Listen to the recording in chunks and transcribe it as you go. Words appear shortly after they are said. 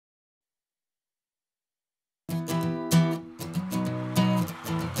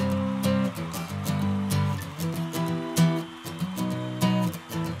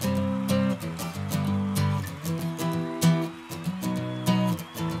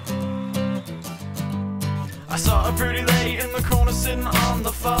I saw a pretty lady in the corner sitting on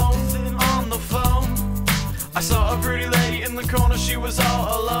the phone, I saw a pretty lady in the corner, she was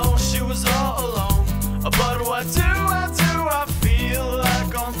all alone, But what do? I feel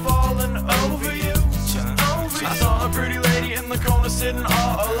like I'm falling over you, I saw a pretty lady in the corner sitting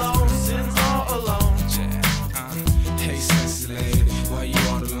all alone, Hey sexy lady, why you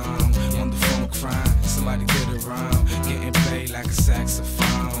all alone? On the phone crying, somebody get around. Getting paid like a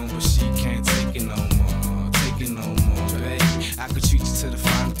saxophone, but she can't take it no more, baby. I could treat you to the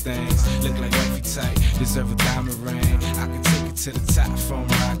finer things. Look like wifey tight, deserve a diamond ring. I could take it to the top from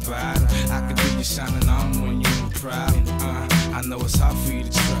rock bottom. I could be your shining armor when you're in a problem. I know it's hard for you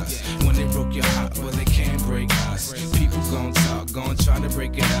to trust. When they broke your heart, well they can't break us. People gon' talk, gon' try to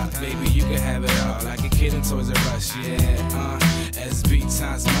break it up. Baby, you can have it all, like a kid in Toys R Us, yeah. SB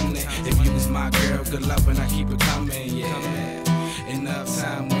times money. If you was my girl, good luck when I keep it coming, yeah. Enough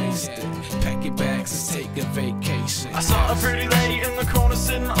time wasted. Pack your bags, let's take a vacation. I saw a pretty lady in the corner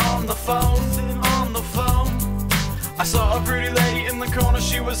sitting on the phone, I saw a pretty lady in the corner,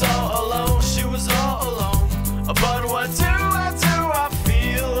 she was all alone, But what do? I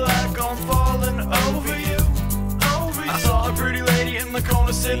feel like I'm falling over you, I saw a pretty lady in the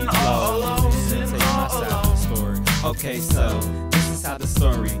corner sitting all alone, Okay, so this is how the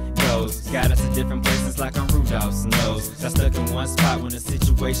story goes. Got us in different places like on Rudolph's nose. Got stuck in one spot when the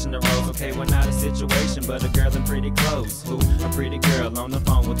situation arose. Okay, well not a situation, but a girl in pretty clothes. Who? A pretty girl on the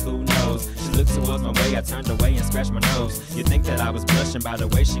phone with who knows. She looked towards my way, I turned away and scratched my nose. You think that I was blushing by the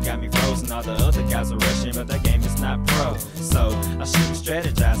way she got me frozen. All the other guys are rushing, but that game is not pro. So I shouldn't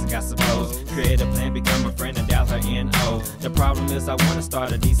strategize, I suppose. Create a plan, become a friend, and dial her N.O. The problem is I wanna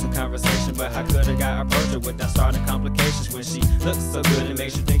start a decent conversation, but how could a guy approach her without starting complications? When she looks so good, it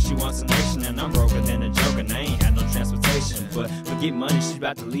makes you think she wants a nation, and I'm broker than a joke, and I ain't had no transportation. But forget money, she's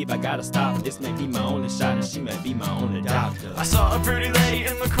about to leave, I gotta stop. This may be my only shot, and she may be my only doctor. I saw a pretty lady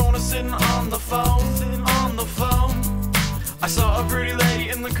in the corner sitting on the phone, I saw a pretty lady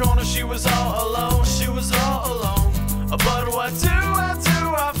in the corner, she was all alone, But what do?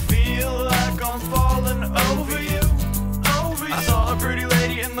 I feel like I'm falling over you, I saw a pretty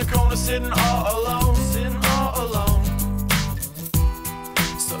lady in the corner sitting all alone,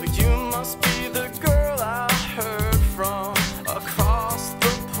 So you must be the girl I heard from across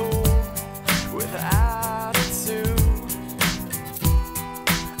the pool with attitude.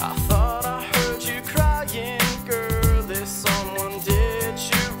 I thought I heard you crying, girl, if someone did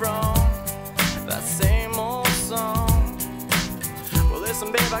you wrong. That same old song. Well,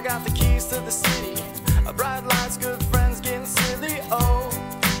 listen, babe, I got the keys to the city. Bright lights, good friends, getting silly. Oh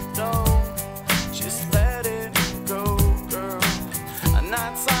no, just let it go, girl.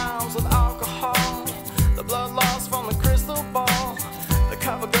 Night times with alcohol, the blood lost from the crystal ball. The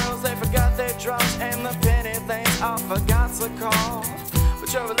cover girls, they forgot their drugs, and the penny things I forgot to call.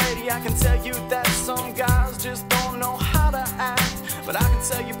 But you're a lady, I can tell you that some guys just don't know how to act. But I can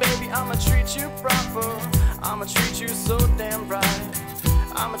tell you, baby, I'ma treat you proper. I'ma treat you so damn right.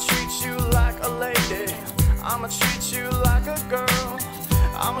 I'ma treat you like a lady, I'ma treat you like a girl.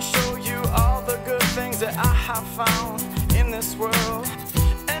 I'ma show you all the good things that I have found in this world.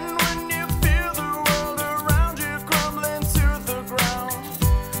 And when you feel the world around you crumbling to the ground,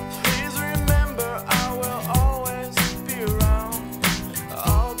 please remember I will always be around.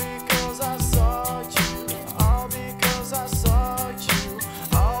 All because I saw you, all because I saw you,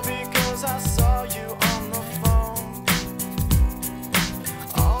 all because I saw you on the phone,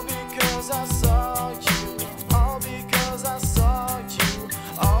 all because I saw